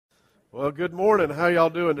Well, good morning. How y'all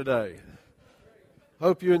doing today?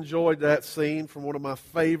 Hope you enjoyed that scene from one of my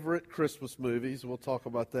favorite Christmas movies. We'll talk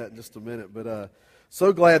about that in just a minute. But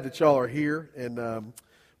so glad that y'all are here, and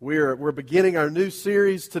we're beginning our new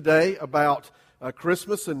series today about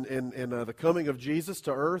Christmas and the coming of Jesus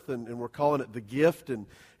to earth, and we're calling it The Gift.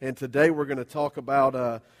 And today we're going to talk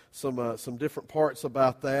about some different parts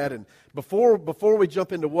about that. And before we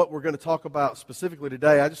jump into what we're going to talk about specifically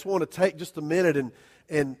today, I just want to take just a minute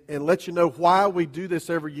and let you know why we do this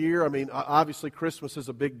every year. I mean, obviously Christmas is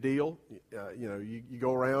a big deal. You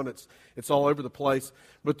go around, it's all over the place.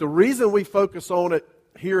 But the reason we focus on it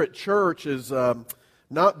here at church is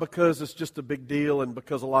not because it's just a big deal and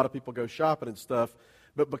because a lot of people go shopping and stuff,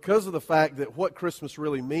 but because of the fact that what Christmas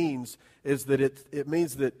really means is that it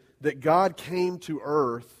means that God came to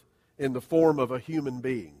earth in the form of a human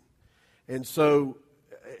being. And so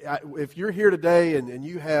if you're here today and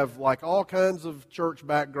you have like all kinds of church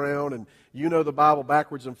background and you know the Bible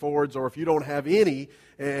backwards and forwards, or if you don't have any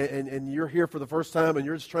and you're here for the first time and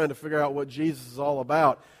you're just trying to figure out what Jesus is all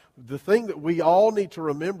about, the thing that we all need to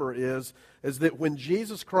remember is that when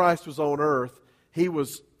Jesus Christ was on earth, He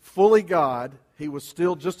was fully God. He was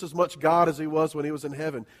still just as much God as He was when He was in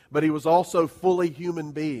heaven, but He was also fully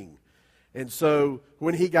human being. And so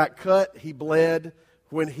when He got cut, He bled.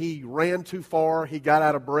 When He ran too far, He got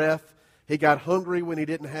out of breath. He got hungry when He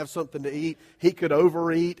didn't have something to eat. He could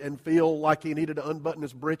overeat and feel like He needed to unbutton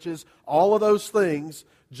His britches. All of those things,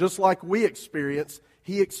 just like we experience,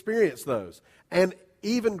 He experienced those. And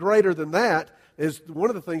even greater than that is one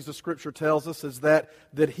of the things the Scripture tells us is that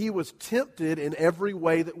He was tempted in every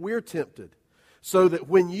way that we're tempted. So that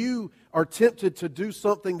when you are tempted to do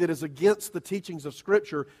something that is against the teachings of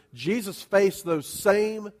Scripture, Jesus faced those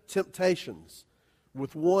same temptations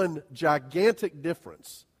with one gigantic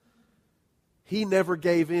difference. He never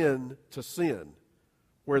gave in to sin,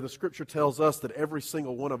 where the Scripture tells us that every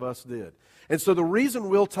single one of us did. And so the reason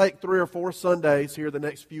we'll take 3 or 4 Sundays here the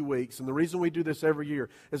next few weeks, and the reason we do this every year,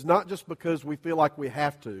 is not just because we feel like we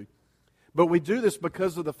have to, but we do this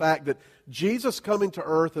because of the fact that Jesus coming to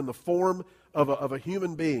earth in the form of a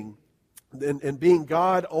human being, and being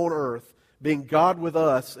God on earth, being God with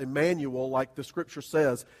us, Emmanuel, like the Scripture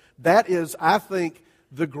says, that is, I think,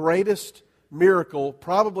 the greatest miracle,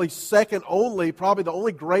 probably second only, probably the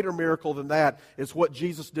only greater miracle than that is what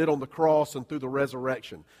Jesus did on the cross and through the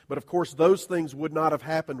resurrection. But of course, those things would not have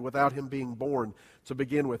happened without Him being born to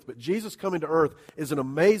begin with. But Jesus coming to earth is an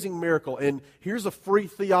amazing miracle. And here's a free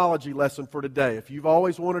theology lesson for today. If you've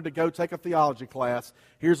always wanted to go take a theology class,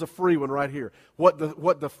 here's a free one right here. What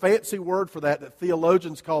the fancy word for that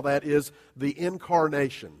theologians call that is the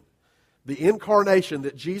incarnation. The incarnation,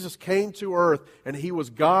 that Jesus came to earth and He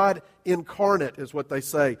was God incarnate, is what they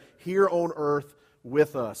say, here on earth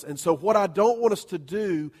with us. And so what I don't want us to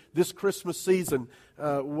do this Christmas season,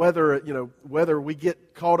 whether we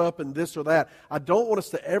get caught up in this or that, I don't want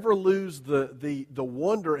us to ever lose the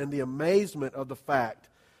wonder and the amazement of the fact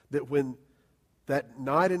that when that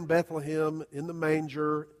night in Bethlehem, in the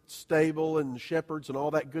manger, stable and shepherds and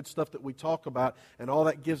all that good stuff that we talk about, and all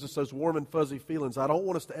that gives us those warm and fuzzy feelings, I don't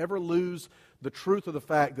want us to ever lose the truth of the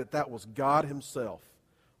fact that that was God Himself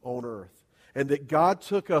on earth. And that God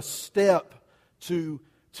took a step to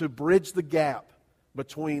bridge the gap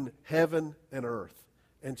between heaven and earth,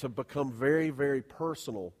 and to become very, very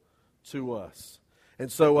personal to us.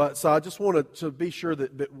 And so I just wanted to be sure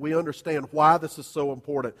that we understand why this is so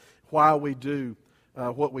important, why we do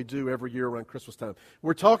what we do every year around Christmas time.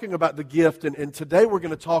 We're talking about the gift, and today we're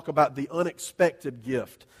going to talk about the unexpected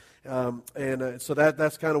gift. So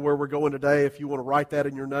that's kind of where we're going today. If you want to write that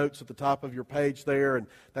in your notes at the top of your page there, and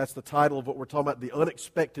that's the title of what we're talking about, the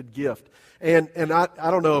unexpected gift. And I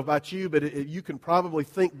don't know about you, but you can probably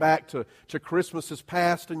think back to Christmases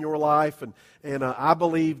past in your life, and I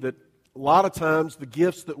believe that a lot of times the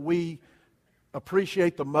gifts that we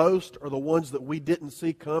appreciate the most are the ones that we didn't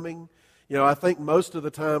see coming. I think most of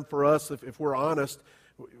the time for us, if we're honest,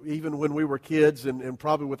 even when we were kids, and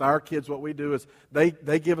probably with our kids, what we do is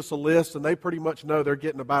they give us a list, and they pretty much know they're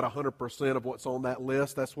getting about 100% of what's on that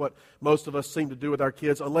list. That's what most of us seem to do with our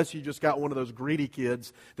kids, unless you just got one of those greedy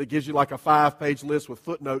kids that gives you like a 5-page list with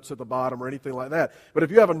footnotes at the bottom or anything like that. But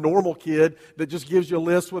if you have a normal kid that just gives you a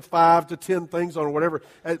list with 5 to 10 things on or whatever,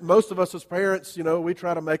 most of us as parents, we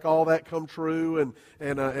try to make all that come true, and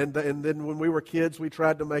then when we were kids, we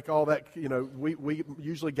tried to make all that, we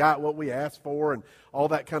usually got what we asked for and all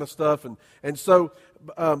that kind of stuff, and so,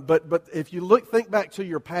 but if you think back to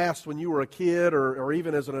your past when you were a kid or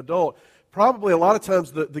even as an adult, probably a lot of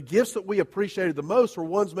times the gifts that we appreciated the most were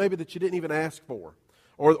ones maybe that you didn't even ask for,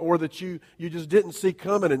 or that you just didn't see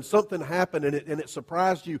coming and something happened and it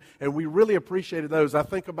surprised you, and we really appreciated those.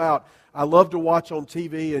 I love to watch on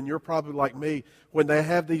TV, and you're probably like me, when they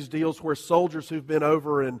have these deals where soldiers who've been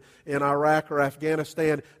over in Iraq or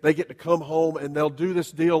Afghanistan, they get to come home and they'll do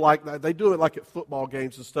this deal like that. They do it like at football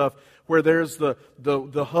games and stuff, where there's the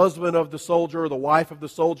husband of the soldier or the wife of the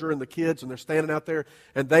soldier and the kids, and they're standing out there,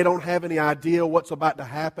 and they don't have any idea what's about to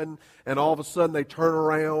happen, and all of a sudden they turn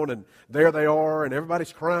around, and there they are, and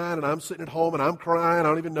everybody's crying, and I'm sitting at home, and I'm crying. I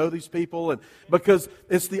don't even know these people, and because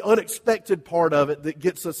it's the unexpected part of it that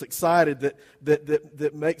gets us excited,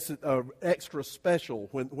 that makes it extra special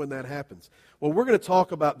when that happens. Well, we're going to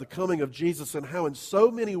talk about the coming of Jesus and how in so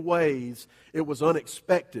many ways it was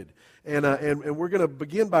unexpected. And we're going to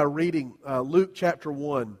begin by reading Luke chapter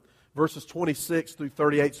 1, verses 26 through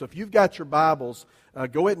 38. So if you've got your Bibles,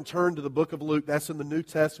 go ahead and turn to the book of Luke. That's in the New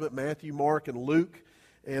Testament, Matthew, Mark, and Luke.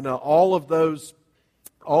 And all of those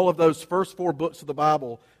first four books of the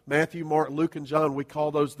Bible, Matthew, Mark, Luke, and John, we call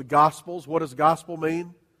those the Gospels. What does gospel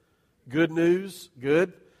mean? Good news.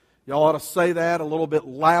 Good. Y'all ought to say that a little bit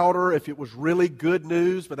louder if it was really good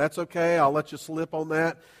news, but that's okay. I'll let you slip on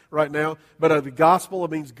that right now. But the gospel,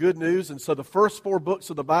 it means good news. And so the first four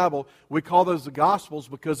books of the Bible, we call those the Gospels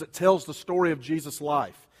because it tells the story of Jesus'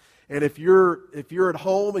 life. And if you're at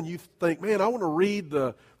home and you think, man, I want to read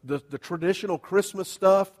the traditional Christmas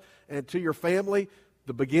stuff and to your family,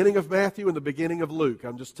 the beginning of Matthew and the beginning of Luke.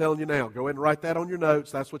 I'm just telling you now. Go ahead and write that on your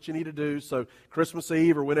notes. That's what you need to do. So Christmas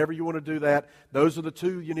Eve or whenever you want to do that, those are the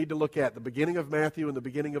two you need to look at, the beginning of Matthew and the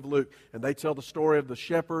beginning of Luke. And they tell the story of the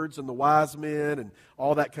shepherds and the wise men and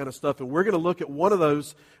all that kind of stuff. And we're going to look at one of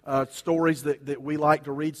those stories that we like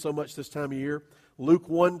to read so much this time of year, Luke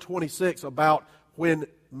 1:26, about when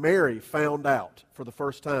Mary found out for the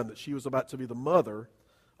first time that she was about to be the mother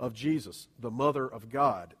of Jesus, the mother of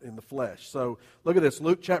God in the flesh. So look at this,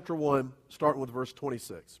 Luke chapter 1, starting with verse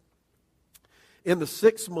 26. In the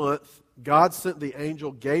 6th month, God sent the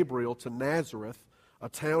angel Gabriel to Nazareth, a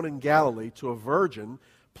town in Galilee, to a virgin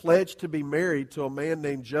pledged to be married to a man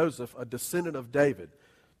named Joseph, a descendant of David.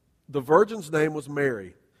 The virgin's name was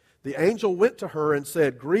Mary. The angel went to her and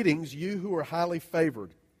said, "Greetings, you who are highly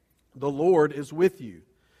favored. The Lord is with you."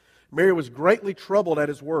 Mary was greatly troubled at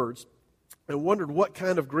his words and wondered what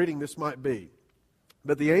kind of greeting this might be.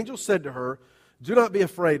 But the angel said to her, "Do not be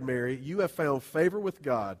afraid, Mary. You have found favor with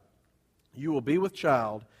God. You will be with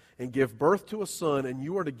child and give birth to a son, and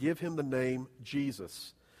you are to give him the name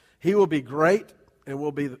Jesus. He will be great and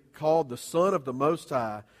will be called the Son of the Most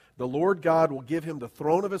High. The Lord God will give him the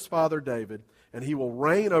throne of his father David, and he will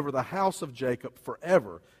reign over the house of Jacob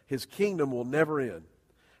forever. His kingdom will never end."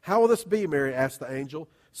 "How will this be?" Mary asked the angel,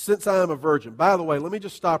 "since I am a virgin?" By the way, let me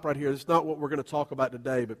just stop right here. This is not what we're going to talk about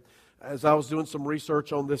today, but as I was doing some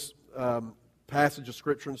research on this passage of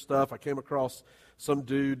Scripture and stuff, I came across some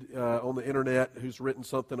dude on the internet who's written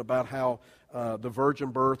something about how the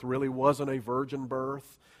virgin birth really wasn't a virgin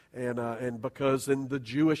birth. And because in the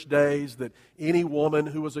Jewish days that any woman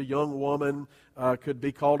who was a young woman could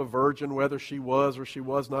be called a virgin, whether she was or she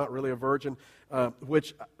was not really a virgin, let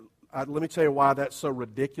me tell you why that's so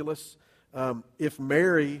ridiculous. If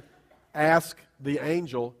Mary asked the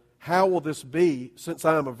angel, "How will this be since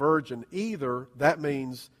I am a virgin?" either that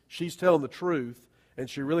means she's telling the truth and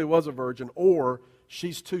she really was a virgin, or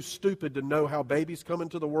she's too stupid to know how babies come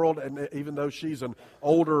into the world, and even though she's an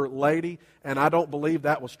older lady. And I don't believe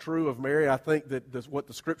that was true of Mary. I think that what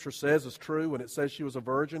the Scripture says is true when it says she was a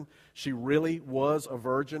virgin. She really was a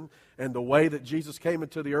virgin. And the way that Jesus came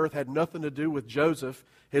into the earth had nothing to do with Joseph,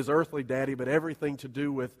 his earthly daddy, but everything to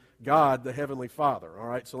do with God, the Heavenly Father. All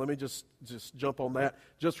right, so let me just jump on that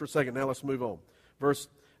just for a second. Now let's move on.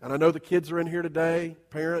 And I know the kids are in here today.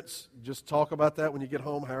 Parents, just talk about that when you get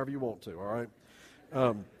home, however you want to, all right?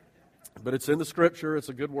 But it's in the Scripture. It's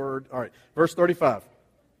a good word. All right, verse 35.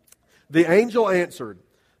 The angel answered,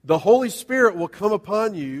 "The Holy Spirit will come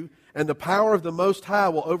upon you, and the power of the Most High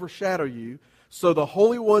will overshadow you. So the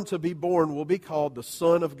Holy One to be born will be called the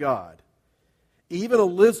Son of God. Even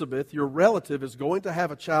Elizabeth, your relative, is going to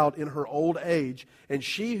have a child in her old age, and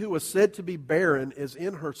she who was said to be barren is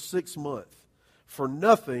in her 6th month. For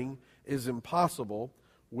nothing is impossible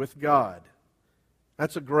with God."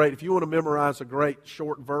 That's if you want to memorize a great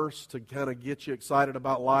short verse to kind of get you excited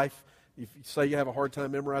about life, if you say you have a hard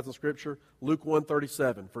time memorizing Scripture, Luke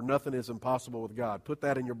 1:37, "For nothing is impossible with God." Put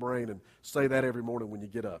that in your brain and say that every morning when you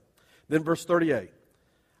get up. Then verse 38,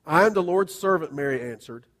 "I am the Lord's servant," Mary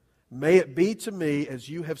answered. "May it be to me as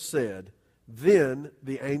you have said." Then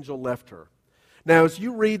the angel left her. Now, as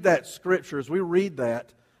you read that Scripture, as we read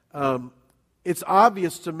that, it's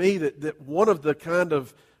obvious to me that one of the kind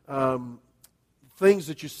of things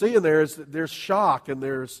that you see in there is that there's shock and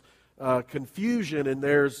there's confusion and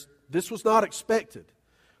this was not expected.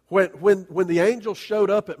 When the angel showed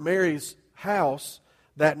up at Mary's house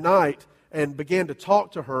that night and began to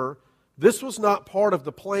talk to her, this was not part of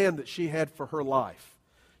the plan that she had for her life.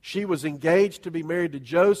 She was engaged to be married to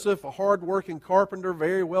Joseph, a hard-working carpenter,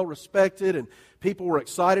 very well respected, and people were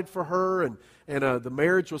excited for her, and the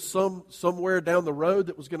marriage was somewhere down the road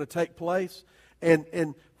that was going to take place.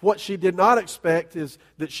 And what she did not expect is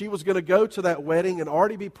that she was going to go to that wedding and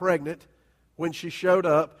already be pregnant when she showed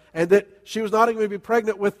up, and that she was not going to be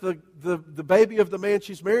pregnant with the baby of the man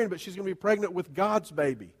she's marrying, but she's going to be pregnant with God's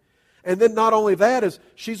baby. And then not only that is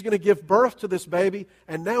she's going to give birth to this baby,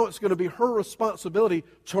 and now it's going to be her responsibility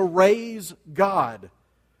to raise God,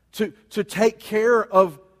 to take care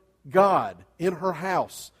of God in her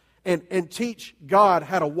house, and teach God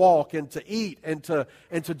how to walk and to eat and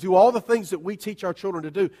to do all the things that we teach our children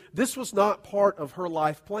to do. This was not part of her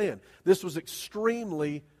life plan. This was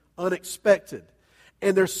extremely unexpected.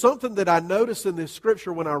 And there's something that I noticed in this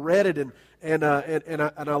scripture when I read it, and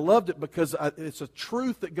I loved it because it's a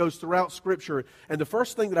truth that goes throughout Scripture. And the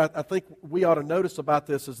first thing that I think we ought to notice about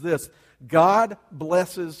this is this: God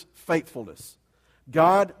blesses faithfulness.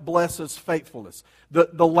 God blesses faithfulness.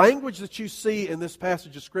 The language that you see in this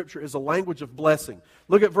passage of Scripture is a language of blessing.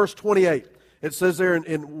 Look at verse 28. It says there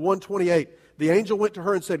in 128, the angel went to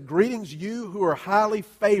her and said, "Greetings, you who are highly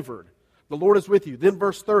favored. The Lord is with you." Then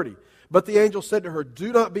verse 30. But the angel said to her,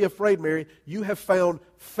 "Do not be afraid, Mary. You have found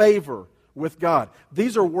favor with God."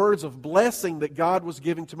 These are words of blessing that God was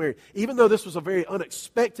giving to Mary. Even though this was a very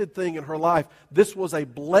unexpected thing in her life, this was a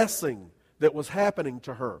blessing that was happening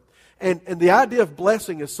to her. And the idea of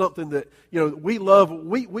blessing is something that, we love.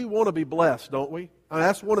 We want to be blessed, don't we? I mean,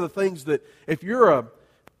 that's one of the things that if you're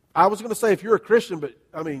a Christian, but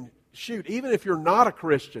even if you're not a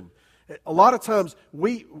Christian, a lot of times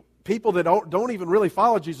people that don't even really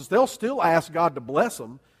follow Jesus, they'll still ask God to bless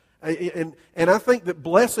them. And I think that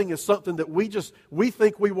blessing is something that we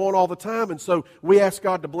think we want all the time, and so we ask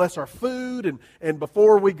God to bless our food, and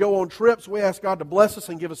before we go on trips, we ask God to bless us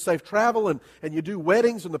and give us safe travel, and you do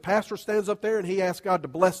weddings, and the pastor stands up there and he asks God to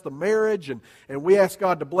bless the marriage, and we ask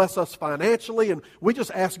God to bless us financially, and we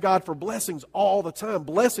just ask God for blessings all the time.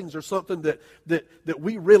 Blessings are something that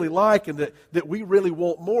we really like and that we really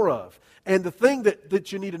want more of. And the thing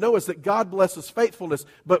that you need to know is that God blesses faithfulness.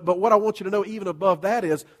 But what I want you to know even above that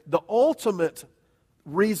is the ultimate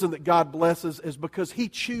reason that God blesses is because He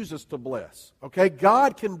chooses to bless. Okay?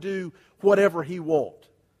 God can do whatever He wants.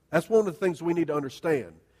 That's one of the things we need to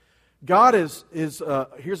understand. God is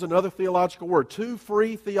here's another theological word. 2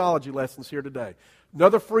 free theology lessons here today.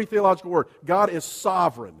 Another free theological word. God is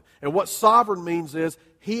sovereign. And what sovereign means is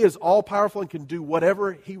He is all-powerful and can do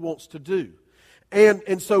whatever He wants to do.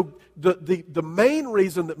 And so the main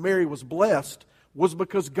reason that Mary was blessed was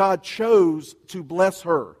because God chose to bless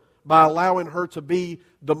her by allowing her to be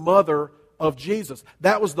the mother of Jesus.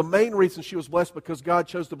 That was the main reason she was blessed, because God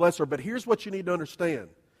chose to bless her. But here's what you need to understand,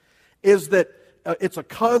 is that it's a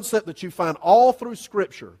concept that you find all through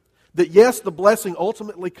Scripture, that yes, the blessing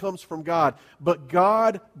ultimately comes from God, but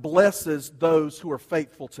God blesses those who are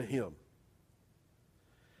faithful to Him.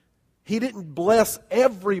 He didn't bless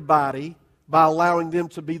everybody by allowing them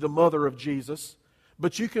to be the mother of Jesus.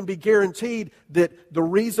 But you can be guaranteed that the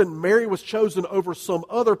reason Mary was chosen over some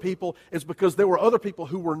other people is because there were other people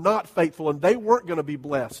who were not faithful, and they weren't going to be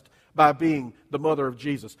blessed by being the mother of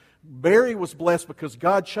Jesus. Mary was blessed because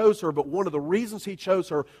God chose her, but one of the reasons He chose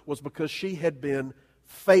her was because she had been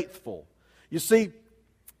faithful. You see,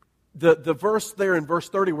 the verse there in verse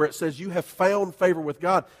 30 where it says, "You have found favor with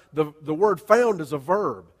God," the word "found" is a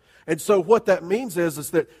verb. And so what that means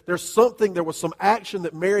is that there was some action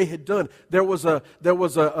that Mary had done. There was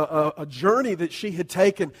a journey that she had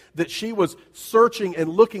taken, that she was searching and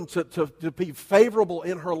looking to be favorable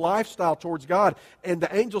in her lifestyle towards God. And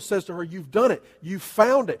the angel says to her, "You've done it. You've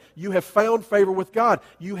found it. You have found favor with God.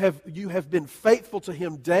 You have been faithful to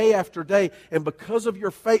Him day after day. And because of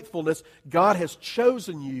your faithfulness, God has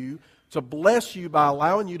chosen you to bless you by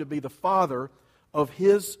allowing you to be the father of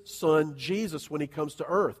His Son, Jesus, when He comes to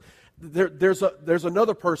earth." There's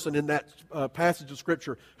another person in that passage of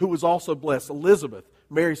Scripture who was also blessed, Elizabeth,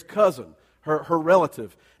 Mary's cousin, her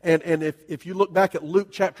relative. And if you look back at Luke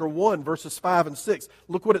chapter 1, verses 5 and 6,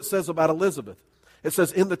 look what it says about Elizabeth. It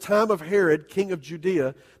says, "In the time of Herod, king of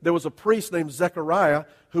Judea, there was a priest named Zechariah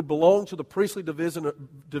who belonged to the priestly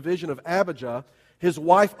division of Abijah. His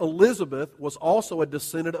wife Elizabeth was also a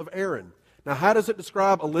descendant of Aaron." Now, how does it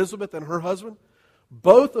describe Elizabeth and her husband?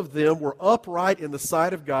 "Both of them were upright in the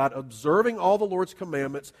sight of God, observing all the Lord's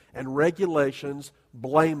commandments and regulations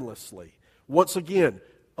blamelessly." Once again,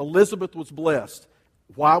 Elizabeth was blessed.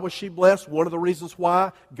 Why was she blessed? One of the reasons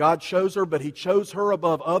why God chose her, but He chose her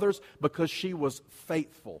above others because she was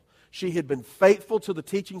faithful. She had been faithful to the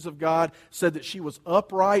teachings of God, said that she was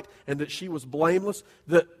upright and that she was blameless.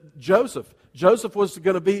 That Joseph was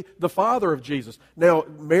going to be the father of Jesus. Now,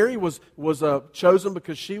 Mary was chosen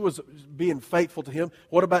because she was being faithful to him.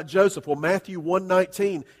 What about Joseph? Well, Matthew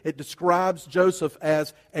 1:19, it describes Joseph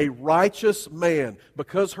as a righteous man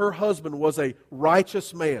because her husband was a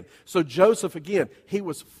righteous man. So Joseph, again, he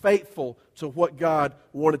was faithful to what God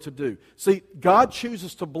wanted to do. See, God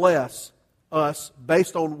chooses to bless us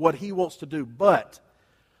based on what He wants to do. But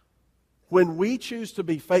when we choose to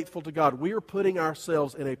be faithful to God, we are putting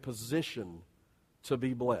ourselves in a position to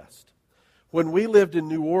be blessed. When we lived in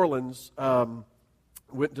New Orleans,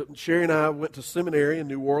 Sherry and I went to seminary in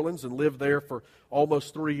New Orleans and lived there for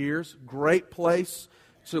almost 3 years. Great place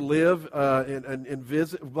to live and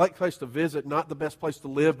visit. Great place to visit. Not the best place to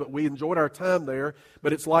live, but we enjoyed our time there.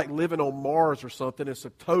 But it's like living on Mars or something. It's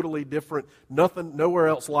a totally different, nowhere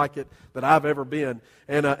else like it that I've ever been.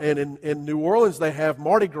 And in New Orleans, they have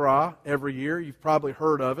Mardi Gras every year. You've probably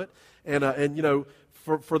heard of it. And you know,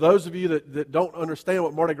 for those of you that don't understand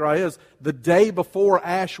what Mardi Gras is, the day before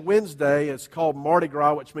Ash Wednesday, it's called Mardi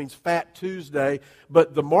Gras, which means Fat Tuesday.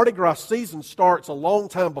 But the Mardi Gras season starts a long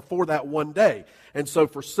time before that one day. And so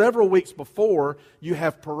for several weeks before, you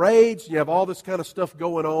have parades, you have all this kind of stuff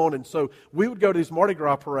going on. And so we would go to these Mardi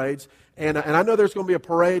Gras parades. And I know there's going to be a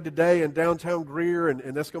parade today in downtown Greer, and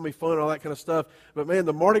that's going to be fun and all that kind of stuff. But man,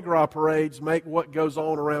 the Mardi Gras parades make what goes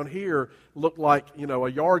on around here look like, you know,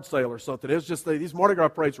 a yard sale or something. It's just these Mardi Gras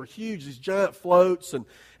parades were huge, these giant floats and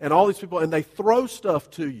all these people, and they throw stuff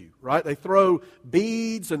to you, right? They throw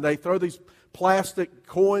beads and they throw these plastic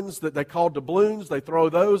coins that they call doubloons. They throw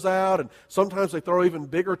those out, and sometimes they throw even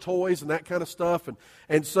bigger toys and that kind of stuff.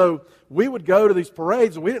 And so we would go to these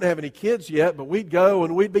parades, and we didn't have any kids yet, but we'd go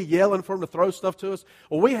and we'd be yelling for them to throw stuff to us.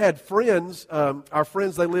 Well, we had friends, our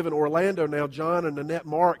friends, they live in Orlando now, John and Annette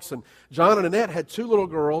Marks, and John and Annette had 2 little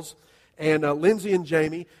girls, and Lindsay and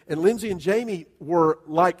Jamie. And Lindsay and Jamie were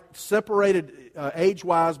like separated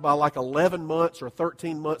age-wise by like 11 months or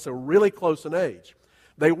 13 months. They were really close in age.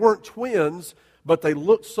 They weren't twins, but they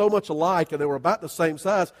looked so much alike, and they were about the same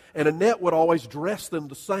size. And Annette would always dress them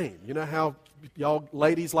the same. You know how y'all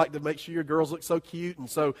ladies like to make sure your girls look so cute? And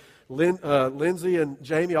so Lindsay and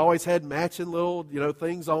Jamie always had matching little, you know,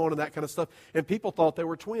 things on and that kind of stuff. And people thought they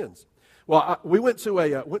were twins. Well, we went to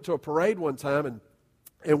a parade one time,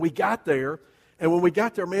 and we got there. And when we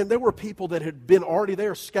got there, man, there were people that had been already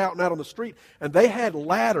there scouting out on the street, and they had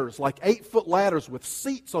ladders, like 8-foot ladders with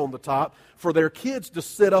seats on the top for their kids to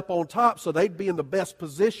sit up on top so they'd be in the best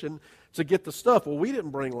position to get the stuff. Well, we didn't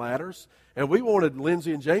bring ladders, and we wanted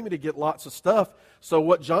Lindsay and Jamie to get lots of stuff. So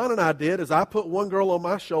what John and I did is I put one girl on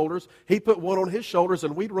my shoulders, he put one on his shoulders,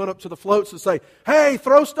 and we'd run up to the floats and say, "Hey,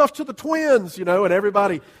 throw stuff to the twins," you know, and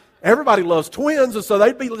everybody loves twins, and so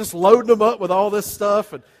they'd be just loading them up with all this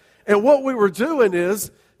stuff. And what we were doing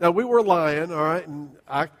is, now we were lying, all right, and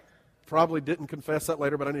I probably didn't confess that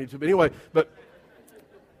later, but I needed to. But anyway,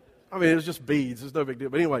 I mean, it was just beads. It's no big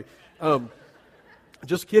deal. But anyway,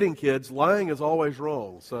 just kidding, kids. Lying is always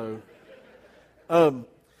wrong. So, but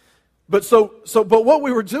what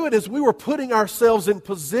we were doing is we were putting ourselves in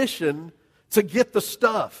position to get the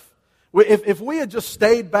stuff. If we had just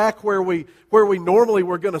stayed back where we normally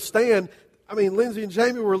were going to stand, I mean, Lindsay and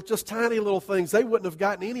Jamie were just tiny little things. They wouldn't have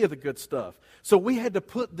gotten any of the good stuff. So we had to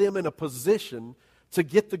put them in a position to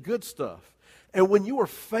get the good stuff. And when you are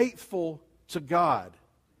faithful to God,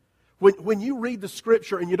 when you read the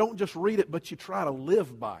Scripture and you don't just read it, but you try to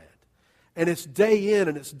live by it, and it's day in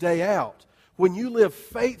and it's day out, when you live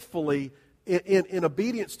faithfully in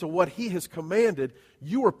obedience to what He has commanded,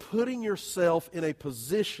 you are putting yourself in a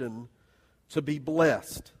position to be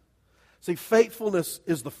blessed. See, faithfulness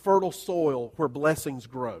is the fertile soil where blessings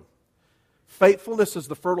grow. Faithfulness is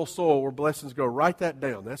the fertile soil where blessings grow. Write that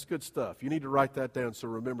down. That's good stuff. You need to write that down, so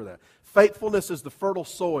remember that. Faithfulness is the fertile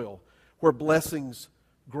soil where blessings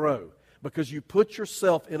grow, because you put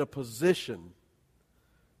yourself in a position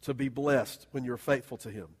to be blessed when you're faithful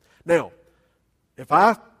to Him. Now, if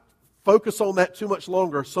I focus on that too much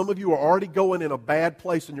longer, some of you are already going in a bad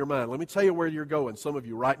place in your mind. Let me tell you where you're going, some of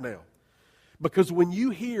you right now. Because when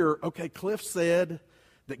you hear, okay, Cliff said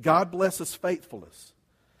that God blesses faithfulness,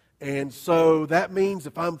 and so that means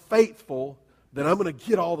if I'm faithful, then I'm going to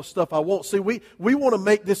get all the stuff I want. See, we want to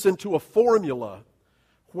make this into a formula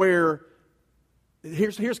where,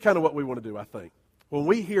 here's kind of what we want to do, I think. When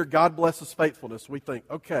we hear God blesses faithfulness, we think,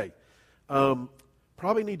 okay,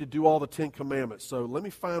 probably need to do all the 10 Commandments, so let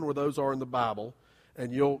me find where those are in the Bible,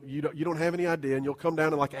 and you don't have any idea, and you'll come down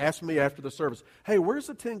and like ask me after the service, hey, where's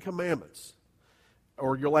the Ten Commandments?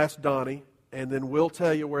 Or you'll ask Donnie, and then we'll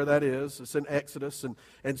tell you where that is. It's in Exodus.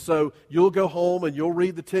 And so you'll go home and you'll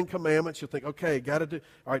read the Ten Commandments. You'll think, okay, got to do,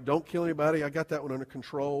 all right, don't kill anybody. I got that one under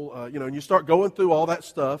control. And you start going through all that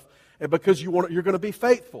stuff. And because you're going to be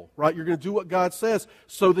faithful, right? You're going to do what God says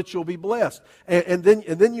so that you'll be blessed. And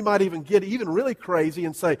then you might even get even really crazy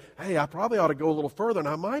and say, hey, I probably ought to go a little further. And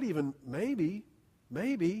I might even, maybe,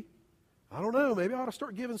 I don't know, maybe I ought to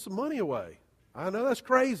start giving some money away. I know that's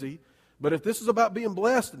crazy. But if this is about being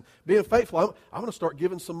blessed and being faithful, I'm going to start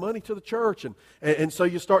giving some money to the church. And so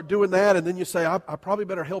you start doing that, and then you say, I probably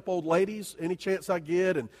better help old ladies any chance I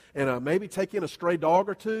get, and maybe take in a stray dog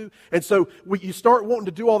or two. And so you start wanting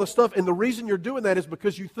to do all this stuff, and the reason you're doing that is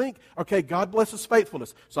because you think, okay, God blesses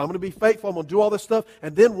faithfulness, so I'm going to be faithful, I'm going to do all this stuff,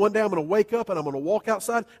 and then one day I'm going to wake up and I'm going to walk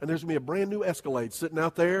outside, and there's going to be a brand new Escalade sitting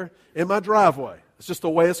out there in my driveway. It's just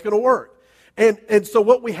the way it's going to work. And so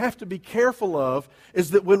what we have to be careful of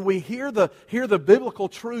is that when we hear the biblical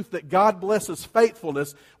truth that God blesses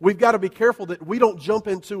faithfulness, we've got to be careful that we don't jump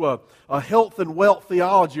into a health and wealth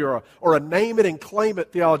theology or a name it and claim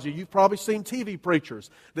it theology. You've probably seen TV preachers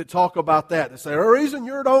that talk about that. They say, the reason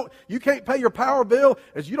you can't pay your power bill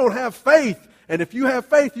is you don't have faith. And if you have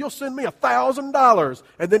faith, you'll send me $1,000.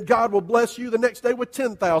 And then God will bless you the next day with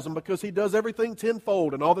 $10,000 because He does everything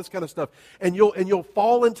tenfold and all this kind of stuff. And you'll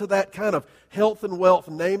fall into that kind of health and wealth,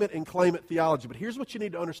 name it and claim it theology. But here's what you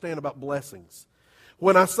need to understand about blessings.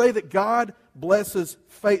 When I say that God blesses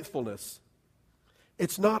faithfulness,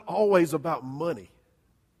 it's not always about money.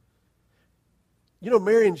 You know,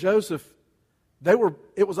 Mary and Joseph,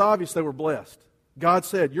 it was obvious they were blessed. God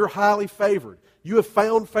said, you're highly favored. You have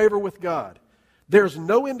found favor with God. There's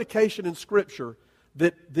no indication in Scripture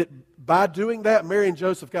that by doing that, Mary and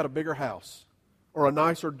Joseph got a bigger house or a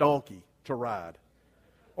nicer donkey to ride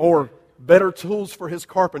or better tools for his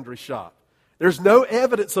carpentry shop. There's no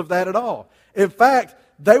evidence of that at all. In fact,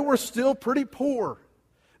 they were still pretty poor.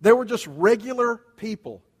 They were just regular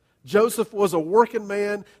people. Joseph was a working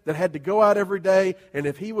man that had to go out every day, and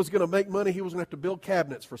if he was going to make money, he was going to have to build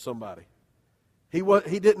cabinets for somebody. He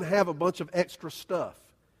didn't have a bunch of extra stuff.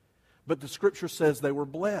 But the Scripture says they were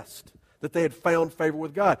blessed, that they had found favor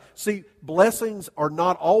with God. See, blessings are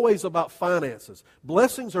not always about finances.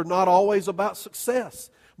 Blessings are not always about success.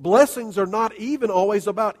 Blessings are not even always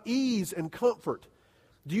about ease and comfort.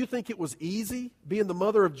 Do you think it was easy being the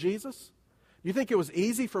mother of Jesus? You think it was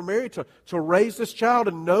easy for Mary to raise this child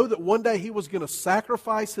and know that one day He was going to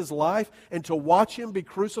sacrifice His life and to watch Him be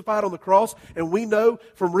crucified on the cross? And we know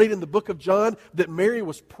from reading the book of John that Mary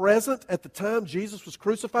was present at the time Jesus was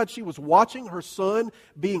crucified. She was watching her son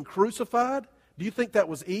being crucified. Do you think that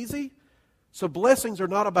was easy? So blessings are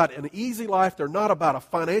not about an easy life. They're not about a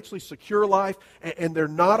financially secure life. And they're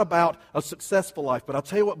not about a successful life. But I'll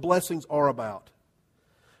tell you what blessings are about.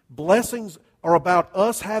 Blessings are about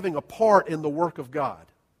us having a part in the work of God.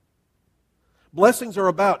 Blessings are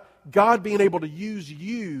about God being able to use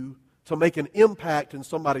you to make an impact in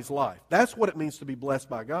somebody's life. That's what it means to be blessed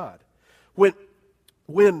by God. When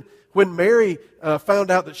Mary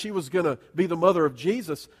found out that she was going to be the mother of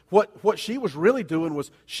Jesus, what she was really doing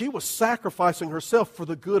was she was sacrificing herself for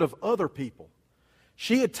the good of other people.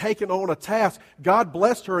 She had taken on a task. God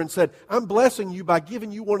blessed her and said, I'm blessing you by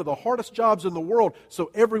giving you one of the hardest jobs in the world so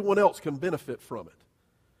everyone else can benefit from it.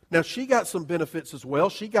 Now, she got some benefits as well.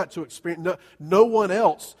 She got to experience, no one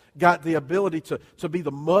else got the ability to be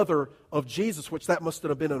the mother of Jesus, which that must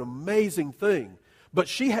have been an amazing thing. But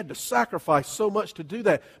she had to sacrifice so much to do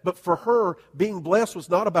that. But for her, being blessed was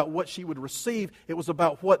not about what she would receive. It was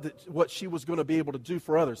about what she was going to be able to do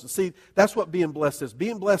for others. And see, that's what being blessed is.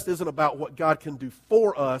 Being blessed isn't about what God can do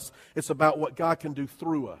for us. It's about what God can do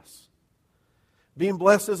through us. Being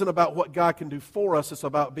blessed isn't about what God can do for us. It's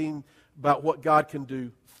about what God can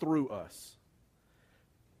do through us.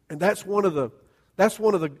 And that's one of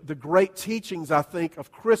the great teachings, I think,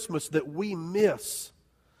 of Christmas that we miss.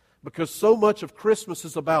 Because so much of Christmas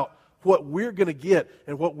is about what we're going to get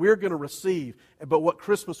and what we're going to receive. But what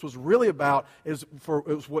Christmas was really about is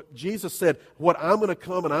what Jesus said, what I'm going to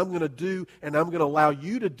come and I'm going to do and I'm going to allow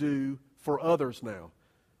you to do for others now.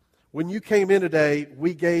 When you came in today,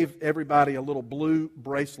 we gave everybody a little blue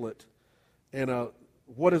bracelet. And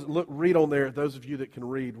read on there, those of you that can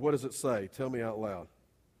read, what does it say? Tell me out loud.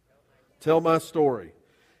 Tell my story.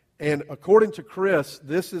 And according to Chris,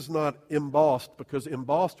 this is not embossed, because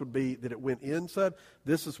embossed would be that it went inside.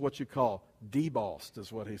 This is what you call debossed,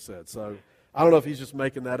 is what he said. So I don't know if he's just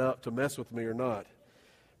making that up to mess with me or not.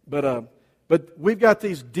 But we've got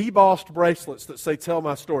these debossed bracelets that say, tell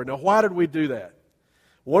my story. Now, why did we do that?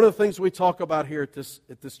 One of the things we talk about here at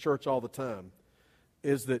this church all the time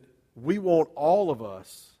is that we want all of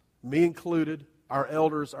us, me included, our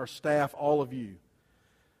elders, our staff, all of you,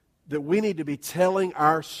 that we need to be telling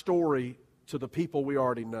our story to the people we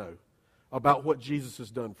already know about what Jesus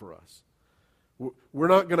has done for us. We're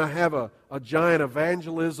not going to have a giant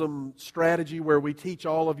evangelism strategy where we teach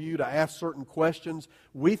all of you to ask certain questions.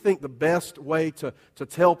 We think the best way to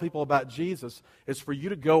tell people about Jesus is for you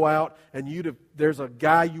to go out and there's a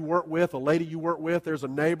guy you work with, a lady you work with, there's a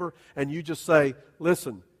neighbor, and you just say,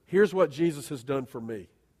 listen, here's what Jesus has done for me.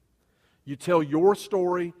 You tell your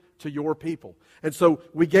story to your people. And so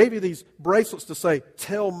we gave you these bracelets to say,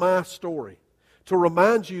 tell my story. To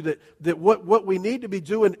remind you that what we need to be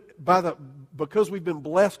doing because we've been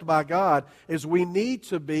blessed by God is we need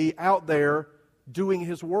to be out there doing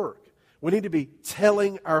His work. We need to be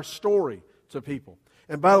telling our story to people.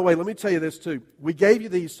 And by the way, let me tell you this too. We gave you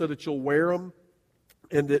these so that you'll wear them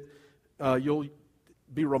and that you'll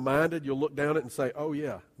be reminded, you'll look down it and say, oh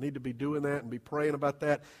yeah, need to be doing that and be praying about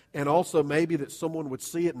that. And also maybe that someone would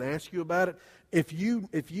see it and ask you about it. If you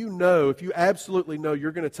absolutely know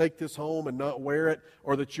you're going to take this home and not wear it,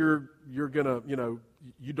 or that you're going to,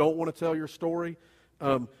 you don't want to tell your story,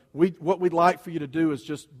 what we'd like for you to do is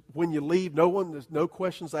just, when you leave, there's no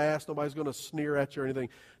questions asked, nobody's going to sneer at you or anything.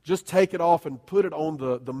 Just take it off and put it on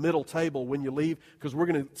the middle table when you leave, because we're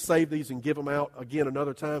going to save these and give them out again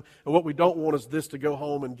another time. And what we don't want is this to go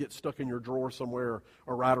home and get stuck in your drawer somewhere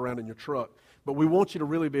or ride around in your truck. But we want you to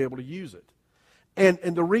really be able to use it. And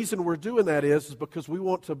the reason we're doing that is because we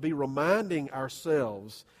want to be reminding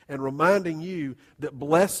ourselves and reminding you that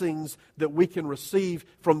blessings that we can receive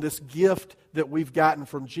from this gift that we've gotten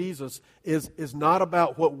from Jesus is not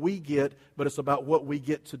about what we get, but it's about what we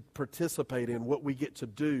get to participate in, what we get to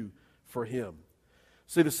do for Him.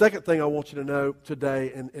 See, the second thing I want you to know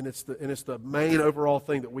today, and it's the main overall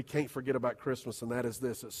thing that we can't forget about Christmas, and that is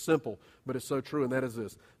this. It's simple, but it's so true, and that is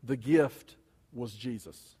this. The gift was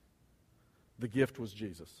Jesus. The gift was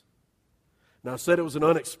Jesus. Now, I said it was an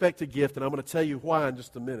unexpected gift, and I'm going to tell you why in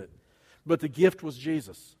just a minute. But the gift was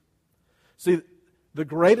Jesus. See, the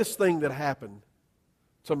greatest thing that happened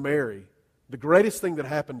to Mary, the greatest thing that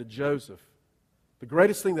happened to Joseph, the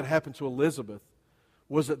greatest thing that happened to Elizabeth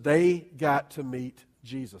was that they got to meet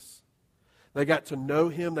Jesus. They got to know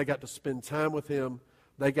Him. They got to spend time with Him.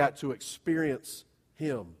 They got to experience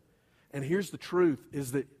Him. And here's the truth,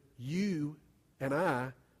 is that you and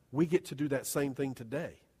I, we get to do that same thing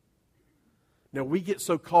today. Now, we get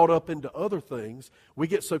so caught up into other things, we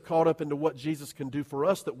get so caught up into what Jesus can do for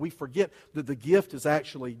us that we forget that the gift is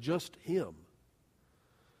actually just Him.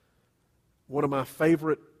 One of my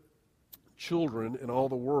favorite children in all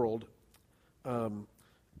the world, the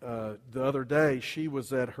other day, she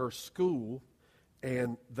was at her school,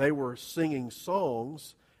 and they were singing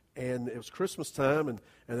songs, and it was Christmas time, and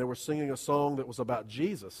they were singing a song that was about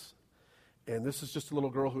Jesus. And this is just a little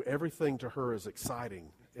girl who everything to her is exciting.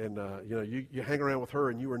 And, you hang around with her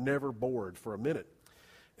and you are never bored for a minute.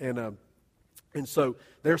 And so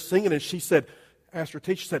they're singing, and she said, asked her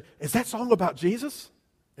teacher, said, is that song about Jesus?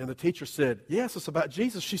 And the teacher said, yes, it's about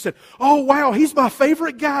Jesus. She said, oh, wow, he's my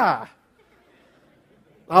favorite guy.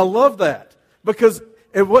 I love that. Because,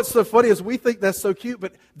 and what's so funny is we think that's so cute,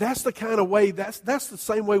 but that's the kind of way, that's the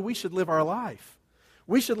same way we should live our life.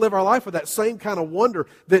 We should live our life with that same kind of wonder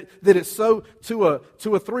that it's so, to a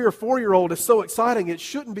 3 or 4-year-old, is so exciting. It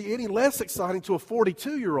shouldn't be any less exciting to a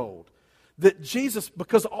 42-year-old. That Jesus,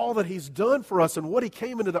 because of all that He's done for us and what He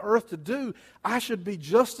came into the earth to do, I should be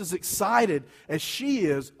just as excited as she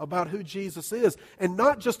is about who Jesus is. And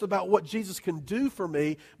not just about what Jesus can do for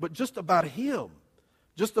me, but just about Him.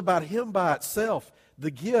 Just about Him by itself.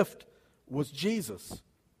 The gift was Jesus.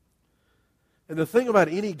 And the thing about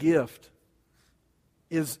any gift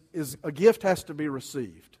is a gift has to be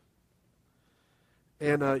received.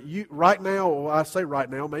 And you right now, well, I say right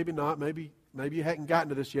now, maybe not, maybe you hadn't gotten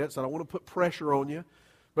to this yet, so I don't want to put pressure on you.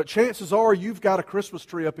 But chances are you've got a Christmas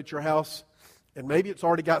tree up at your house, and maybe it's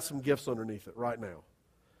already got some gifts underneath it right now.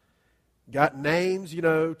 Got names,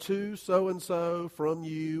 to so-and-so from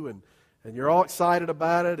you, and you're all excited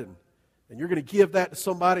about it, and you're going to give that to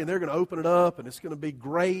somebody, and they're going to open it up, and it's going to be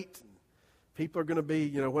great. People are going to be,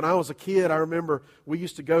 when I was a kid, I remember we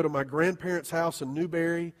used to go to my grandparents' house in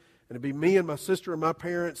Newberry, and it'd be me and my sister and my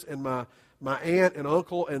parents and my aunt and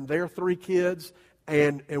uncle and their 3 kids,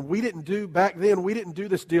 And we didn't do, back then, we didn't do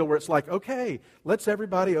this deal where it's like, okay, let's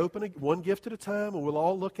everybody open one gift at a time and we'll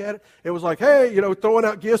all look at it. It was like, hey, throwing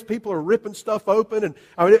out gifts, people are ripping stuff open. And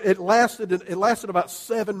I mean, it lasted about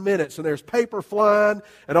 7 minutes, and there's paper flying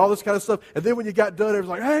and all this kind of stuff. And then when you got done, it was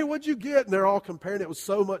like, hey, what'd you get? And they're all comparing. It was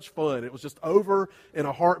so much fun. It was just over in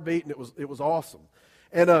a heartbeat, and it was awesome.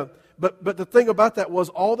 And but the thing about that was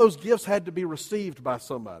all those gifts had to be received by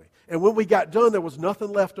somebody. And when we got done, there was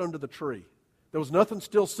nothing left under the tree. There was nothing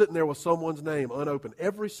still sitting there with someone's name unopened.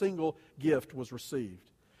 Every single gift was received.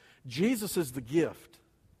 Jesus is the gift,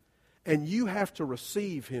 and you have to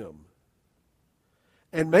receive Him.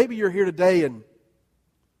 And maybe you're here today and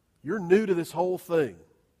you're new to this whole thing,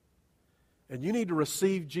 and you need to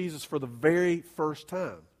receive Jesus for the very first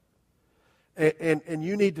time. And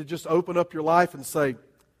you need to just open up your life and say,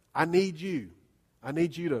 I need you. I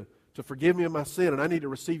need you to forgive me of my sin, and I need to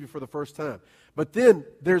receive you for the first time. But then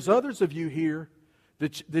there's others of you here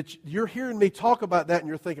that you're hearing me talk about that, and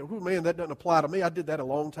you're thinking, oh man, that doesn't apply to me. I did that a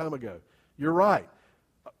long time ago. You're right.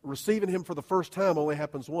 Receiving Him for the first time only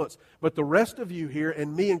happens once. But the rest of you here,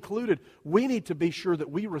 and me included, we need to be sure that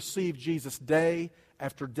we receive Jesus day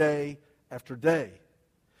after day after day.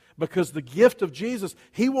 Because the gift of Jesus,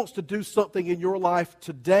 He wants to do something in your life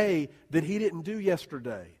today that He didn't do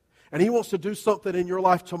yesterday. And He wants to do something in your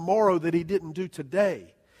life tomorrow that He didn't do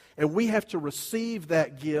today. And we have to receive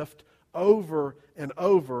that gift over and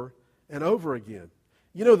over and over again.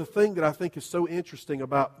 The thing that I think is so interesting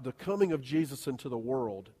about the coming of Jesus into the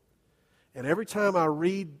world, and every time I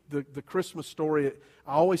read the Christmas story,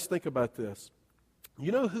 I always think about this.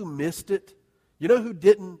 You know who missed it? You know who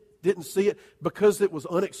didn't see it because it was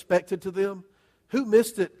unexpected to them? Who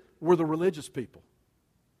missed it were the religious people.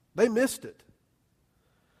 They missed it.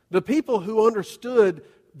 The people who understood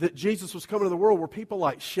that Jesus was coming to the world were people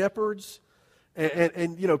like shepherds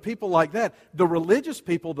and people like that. The religious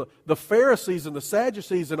people, the Pharisees and the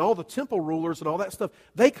Sadducees and all the temple rulers and all that stuff,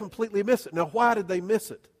 they completely missed it. Now, why did they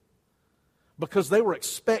miss it? Because they were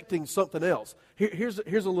expecting something else. Here's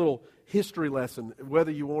a little history lesson,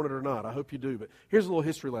 whether you want it or not. I hope you do, but here's a little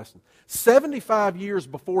history lesson. 75 years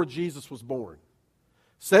before Jesus was born,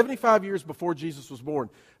 75 years before Jesus was born,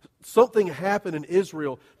 something happened in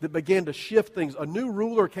Israel that began to shift things. A new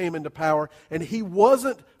ruler came into power, and he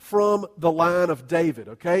wasn't from the line of David,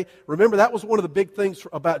 okay? Remember, that was one of the big things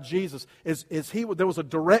about Jesus, there was a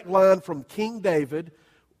direct line from King David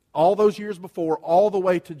all those years before, all the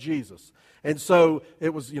way to Jesus. And so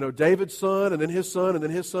it was, David's son, and then his son, and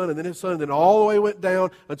then his son, and then his son, and then all the way went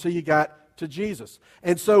down until you got to Jesus.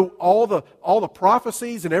 And so all the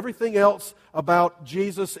prophecies and everything else about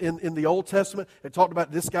Jesus in the Old Testament, it talked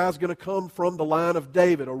about this guy's going to come from the line of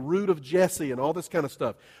David, a root of Jesse, and all this kind of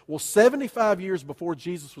stuff. Well, 75 years before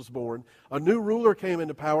Jesus was born, a new ruler came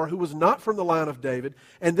into power who was not from the line of David,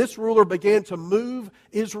 and this ruler began to move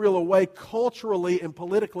Israel away culturally and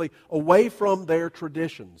politically away from their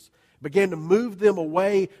traditions. Began to move them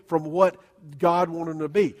away from what God wanted them to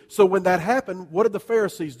be. So when that happened, what did the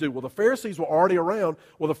Pharisees do? Well, the Pharisees were already around.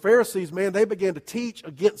 Well, the Pharisees, man, they began to teach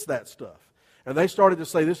against that stuff. And they started to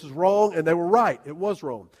say this is wrong, and they were right. It was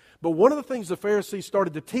wrong. But one of the things the Pharisees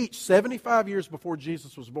started to teach 75 years before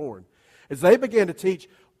Jesus was born is they began to teach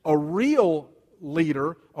a real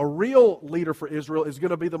leader for Israel is going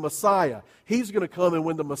to be the Messiah. He's going to come, and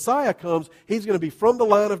when the Messiah comes, he's going to be from the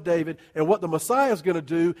line of David, and what the Messiah is going to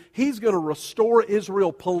do, he's going to restore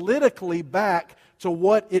Israel politically back to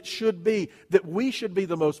what it should be, that we should be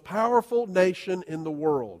the most powerful nation in the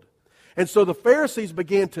world. And so the Pharisees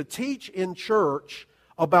began to teach in church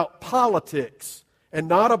about politics and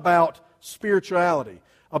not about spirituality.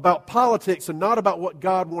 About politics and not about what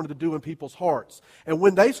God wanted to do in people's hearts. And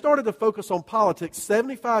when they started to focus on politics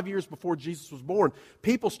 75 years before Jesus was born,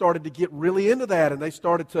 people started to get really into that, and they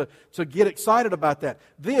started to get excited about that.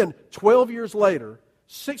 Then, 12 years later,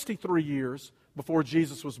 63 years before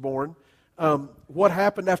Jesus was born, what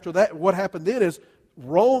happened after that? What happened then is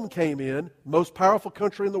Rome came in, most powerful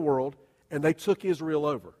country in the world, and they took Israel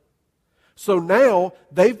over. So now,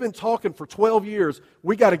 they've been talking for 12 years,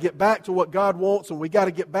 we got to get back to what God wants, and we got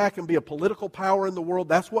to get back and be a political power in the world.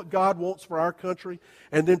 That's what God wants for our country.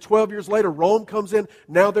 And then 12 years later, Rome comes in.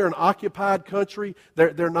 Now they're an occupied country.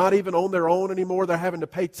 They're not even on their own anymore. They're having to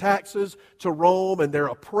pay taxes to Rome, and they're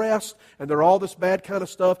oppressed, and they're all this bad kind of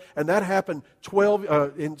stuff. And that happened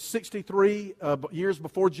in 63 years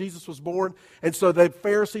before Jesus was born. And so the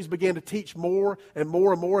Pharisees began to teach more and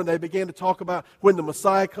more and more, and they began to talk about when the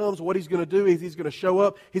Messiah comes, what He's going to do. He's going to show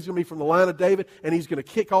up. He's going to be from the line of David, and He's going to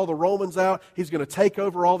kick all the Romans out. He's going to take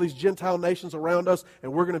over all these Gentile nations around us,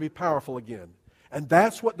 and we're going to be powerful again. And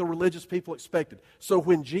that's what the religious people expected. So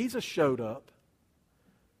when Jesus showed up,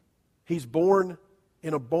 He's born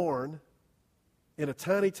in a barn in a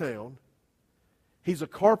tiny town. He's a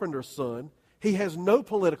carpenter's son. He has no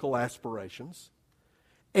political aspirations.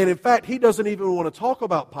 And in fact, he doesn't even want to talk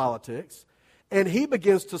about politics. And he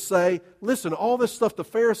begins to say, listen, all this stuff the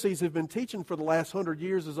Pharisees have been teaching for the last 100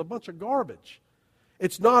 years is a bunch of garbage.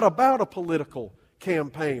 It's not about a political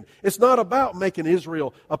campaign. It's not about making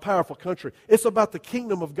Israel a powerful country. It's about the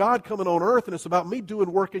kingdom of God coming on earth, and it's about me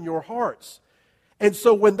doing work in your hearts. And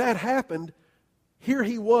so when that happened, here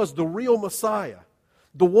he was, the real Messiah,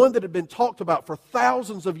 the one that had been talked about for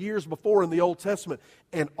thousands of years before in the Old Testament,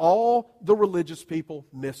 and all the religious people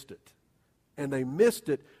missed it. And they missed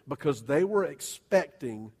it because they were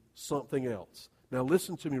expecting something else. Now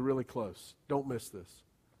listen to me really close. Don't miss this.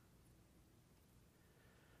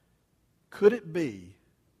 Could it be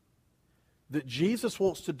that Jesus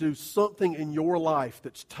wants to do something in your life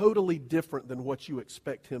that's totally different than what you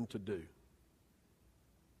expect Him to do?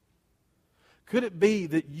 Could it be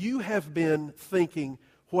that you have been thinking,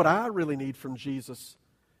 what I really need from Jesus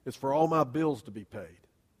is for all my bills to be paid?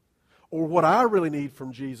 Or what I really need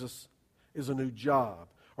from Jesus is a new job?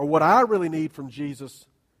 Or what I really need from Jesus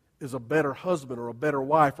is a better husband or a better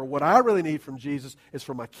wife? Or what I really need from Jesus is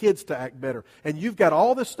for my kids to act better? And you've got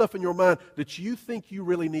all this stuff in your mind that you think you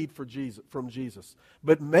really need from Jesus.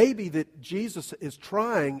 But maybe that Jesus is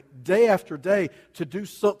trying day after day to do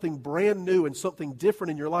something brand new and something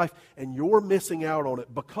different in your life, and you're missing out on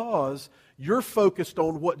it because you're focused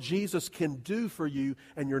on what Jesus can do for you,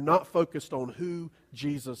 and you're not focused on who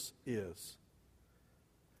Jesus is.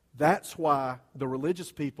 That's why the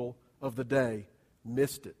religious people of the day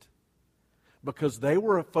missed it. Because they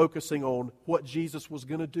were focusing on what Jesus was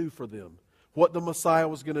going to do for them, what the Messiah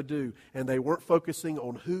was going to do, and they weren't focusing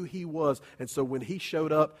on who He was. And so when He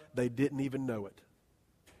showed up, they didn't even know it.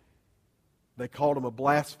 They called Him a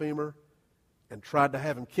blasphemer and tried to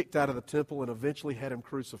have Him kicked out of the temple and eventually had Him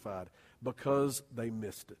crucified because they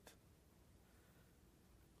missed it.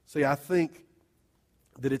 See, I think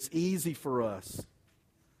that it's easy for us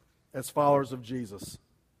as followers of Jesus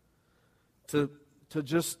to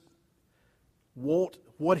just want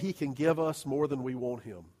what He can give us more than we want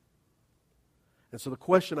Him. And so the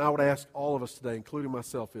question I would ask all of us today, including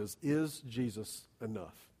myself, is Jesus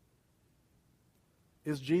enough?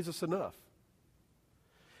 Is Jesus enough?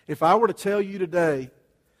 If I were to tell you today,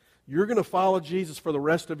 you're going to follow Jesus for the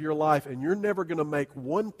rest of your life, and you're never going to make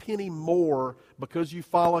one penny more because you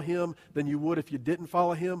follow Him than you would if you didn't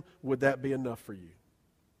follow Him, would that be enough for you?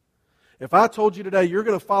 If I told you today you're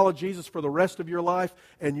going to follow Jesus for the rest of your life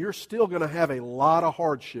and you're still going to have a lot of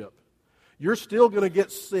hardship, you're still going to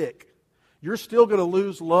get sick, you're still going to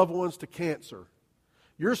lose loved ones to cancer,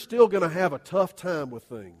 you're still going to have a tough time with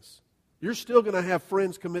things, you're still going to have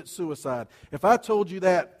friends commit suicide. If I told you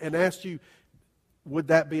that and asked you, would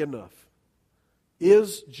that be enough?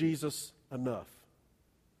 Is Jesus enough?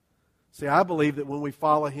 See, I believe that when we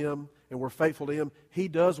follow Him and we're faithful to Him, He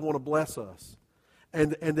does want to bless us.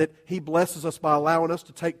 And that He blesses us by allowing us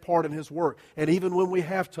to take part in His work. And even when we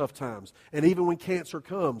have tough times, and even when cancer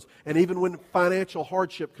comes, and even when financial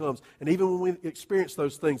hardship comes, and even when we experience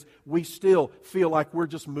those things, we still feel like we're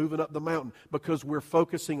just moving up the mountain because we're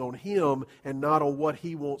focusing on Him and not on what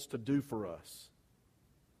He wants to do for us.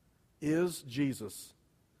 Is Jesus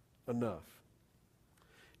enough?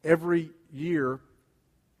 Every year,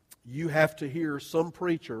 you have to hear some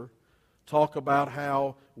preacher talk about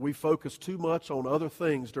how we focus too much on other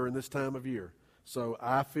things during this time of year. So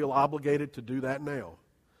I feel obligated to do that now.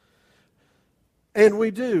 And we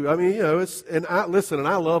do. I mean,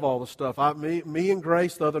 I love all the stuff. Me and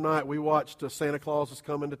Grace the other night, we watched Santa Claus is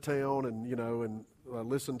Coming to Town and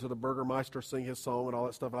listened to the Burgermeister sing his song and all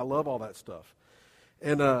that stuff. I love all that stuff.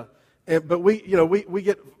 But we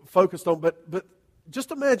get focused on, but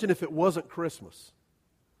just imagine if it wasn't Christmas.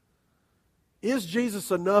 Is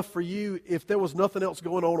Jesus enough for you if there was nothing else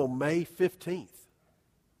going on May 15th?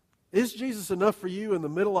 Is Jesus enough for you in the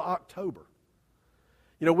middle of October?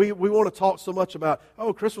 We want to talk so much about,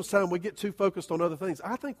 Christmas time, we get too focused on other things.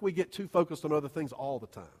 I think we get too focused on other things all the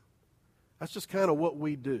time. That's just kind of what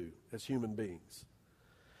we do as human beings.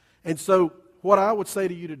 And so what I would say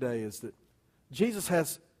to you today is that Jesus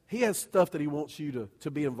has stuff that He wants you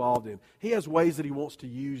to be involved in. He has ways that He wants to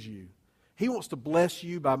use you. He wants to bless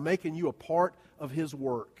you by making you a part of His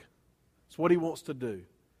work. It's what He wants to do.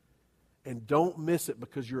 And don't miss it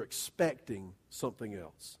because you're expecting something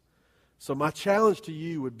else. So my challenge to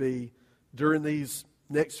you would be during these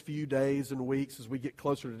next few days and weeks as we get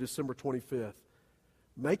closer to December 25th,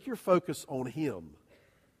 make your focus on Him,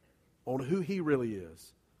 on who He really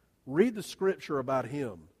is. Read the Scripture about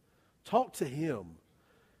Him. Talk to Him.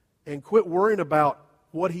 And quit worrying about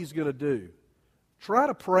what He's going to do. Try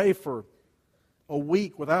to pray for a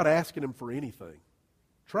week without asking Him for anything.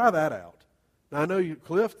 Try that out. Now, I know you,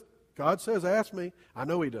 Cliff, God says, ask me. I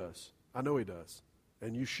know He does. I know He does.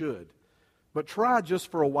 And you should. But try just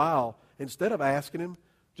for a while, instead of asking Him,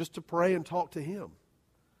 just to pray and talk to Him.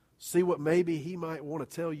 See what maybe He might want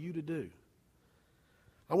to tell you to do.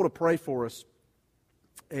 I want to pray for us.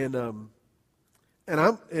 And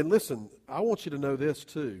listen, I want you to know this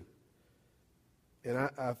too. And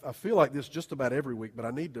I feel like this just about every week, but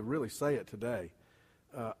I need to really say it today.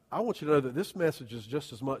 I want you to know that this message is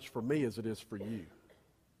just as much for me as it is for you.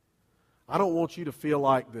 I don't want you to feel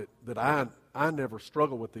like that I never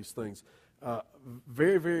struggle with these things.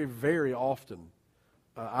 Very, very, very often,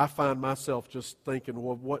 I find myself just thinking,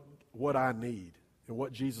 well, what I need and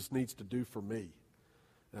what Jesus needs to do for me.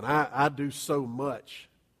 And I do so much.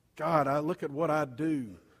 God, I look at what I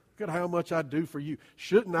do. Look at how much I do for you.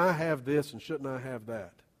 Shouldn't I have this and shouldn't I have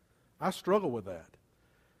that? I struggle with that.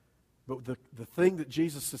 But the thing that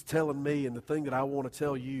Jesus is telling me and the thing that I want to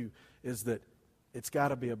tell you is that it's got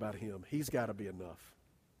to be about Him. He's got to be enough.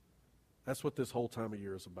 That's what this whole time of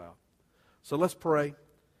year is about. So let's pray.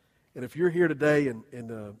 And if you're here today and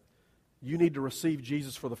you need to receive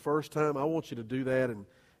Jesus for the first time, I want you to do that.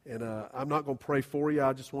 And I'm not going to pray for you.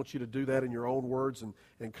 I just want you to do that in your own words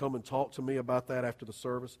and come and talk to me about that after the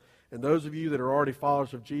service. And those of you that are already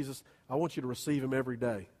followers of Jesus, I want you to receive Him every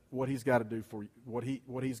day. What He's got to do for you,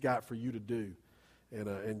 what He's got for you to do,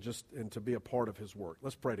 and to be a part of His work.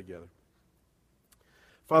 Let's pray together.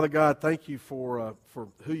 Father God, thank you for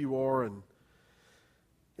who you are and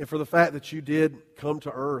for the fact that you did come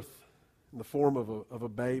to earth in the form of a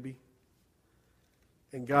baby.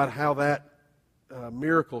 And God, how that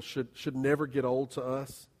miracle should never get old to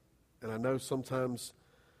us. And I know sometimes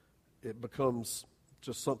it becomes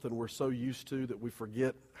just something we're so used to that we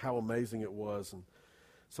forget how amazing it was. And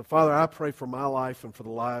so, Father, I pray for my life and for the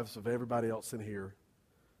lives of everybody else in here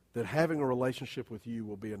that having a relationship with you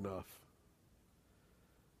will be enough.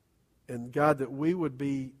 And God, that we would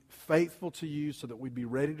be faithful to you so that we'd be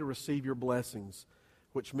ready to receive your blessings,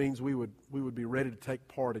 which means we would be ready to take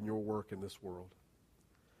part in your work in this world.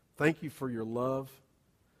 Thank you for your love.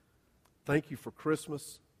 Thank you for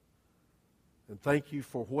Christmas. And thank you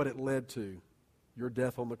for what it led to, your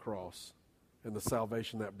death on the cross and the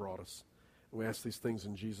salvation that brought us. We ask these things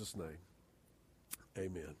in Jesus' name.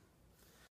 Amen.